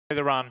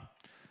the run.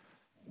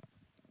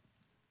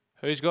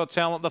 Who's Got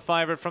Talent, the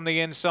favourite from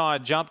the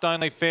inside. Jumped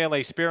only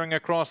fairly. Spearing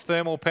across,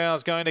 Thermal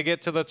Power's going to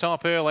get to the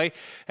top early.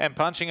 And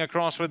punching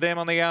across with them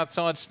on the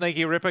outside,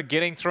 Sneaky Ripper.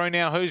 Getting through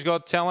now, Who's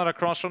Got Talent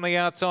across from the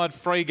outside,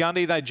 Free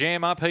Gundy. They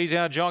jam up. He's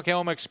our jock,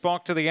 Elmick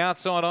Spock to the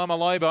outside. I'm a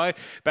Lobo.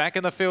 Back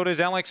in the field is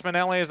Alex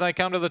Manelli as they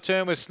come to the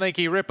turn with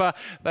Sneaky Ripper.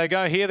 They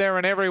go here, there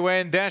and everywhere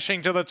and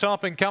dashing to the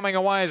top and coming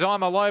away is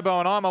I'm a Lobo,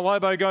 and I'm a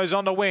Lobo goes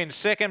on to win.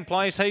 Second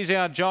place, he's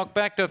our jock.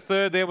 Back to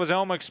third, there was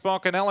Elmick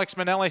Spock and Alex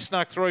Manelli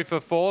snuck through for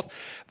fourth.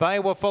 They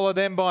were followed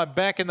then by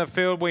back in the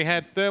field. We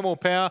had Thermal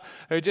Power,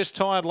 who just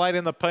tired late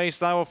in the piece.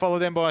 They were followed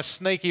then by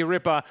Sneaky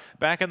Ripper.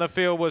 Back in the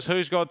field was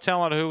Who's Got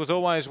Talent, who was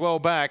always well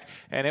back,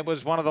 and it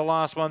was one of the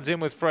last ones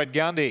in with Fred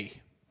Gundy.